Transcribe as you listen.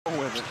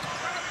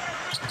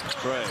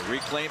Trey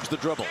reclaims the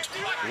dribble.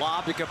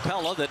 Lob to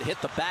Capella that hit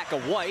the back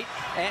of White,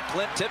 and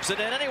Clint tips it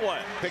in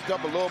anyway. Picked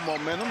up a little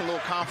momentum, a little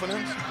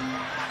confidence.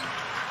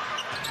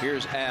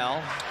 Here's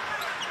Al.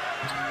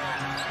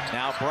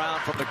 Now Brown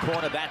from the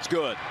corner, that's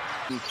good.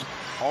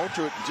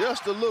 Alter it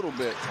just a little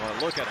bit.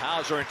 Well, look at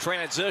Hauser in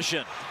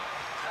transition.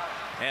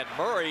 And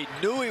Murray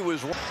knew he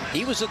was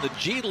in the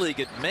G League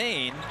at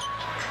Maine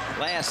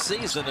last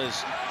season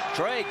as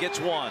Trey gets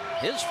one.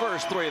 His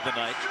first three of the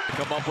night to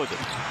come up with it.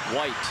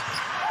 White.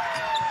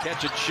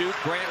 Catch and shoot,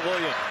 Grant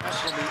Williams.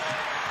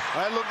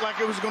 That looked like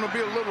it was going to be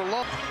a little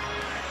long.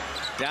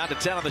 Down to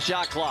 10 on the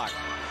shot clock.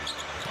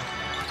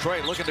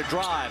 Trey looking to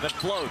drive and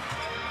float.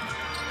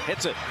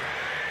 Hits it.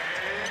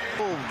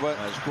 Oh, but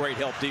that's great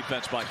help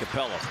defense by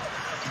Capella.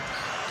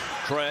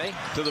 Trey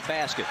to the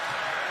basket.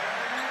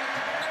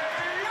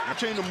 I'm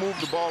trying to move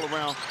the ball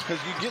around because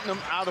you're getting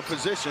them out of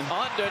position.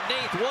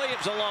 Underneath,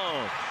 Williams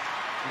alone.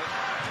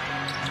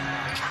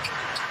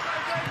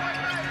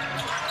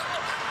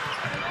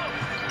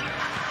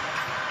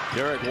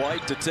 Derek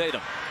White to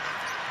Tatum.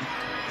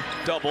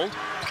 Doubled.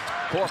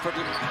 Horford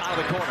out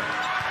of the corner.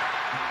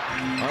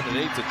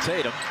 Underneath to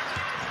Tatum.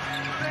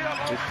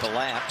 Good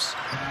collapse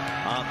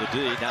on the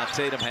D. Now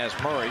Tatum has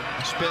Murray.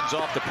 Spins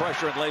off the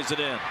pressure and lays it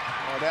in.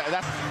 Oh,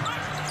 that's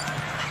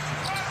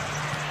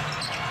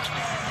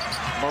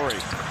Murray.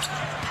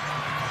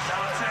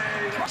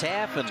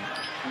 Taff, and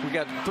we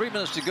got 3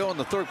 minutes to go in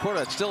the third quarter.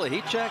 That's still a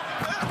heat check.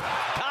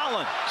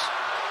 Collins.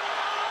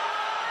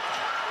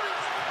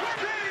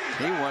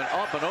 He went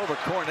up and over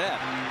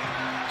Cornette.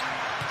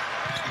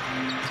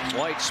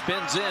 White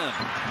spins in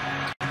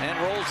and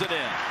rolls it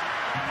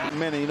in.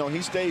 Man, you know,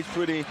 he stays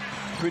pretty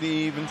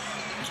even.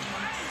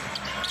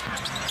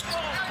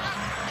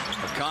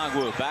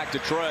 Okongwu back to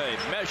Trey.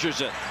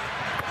 Measures it.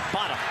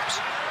 Bottoms.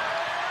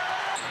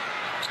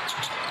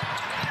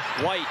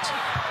 White.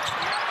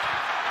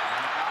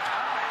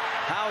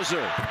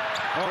 Hauser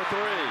for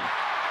three.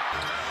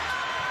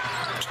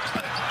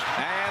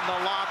 And the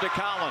lob to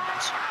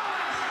Collins.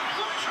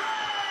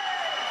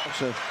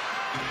 So,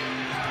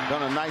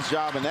 done a nice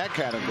job in that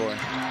category.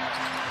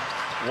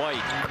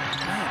 White.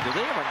 Man, do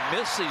they ever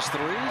miss these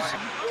threes?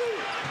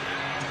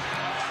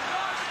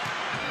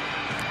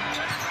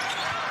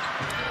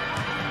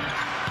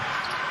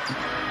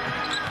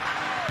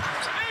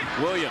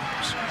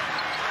 Williams.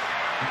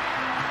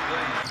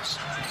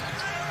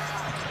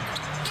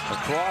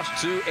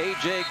 Across to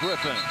A.J.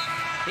 Griffin.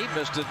 He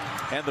missed it,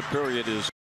 and the period is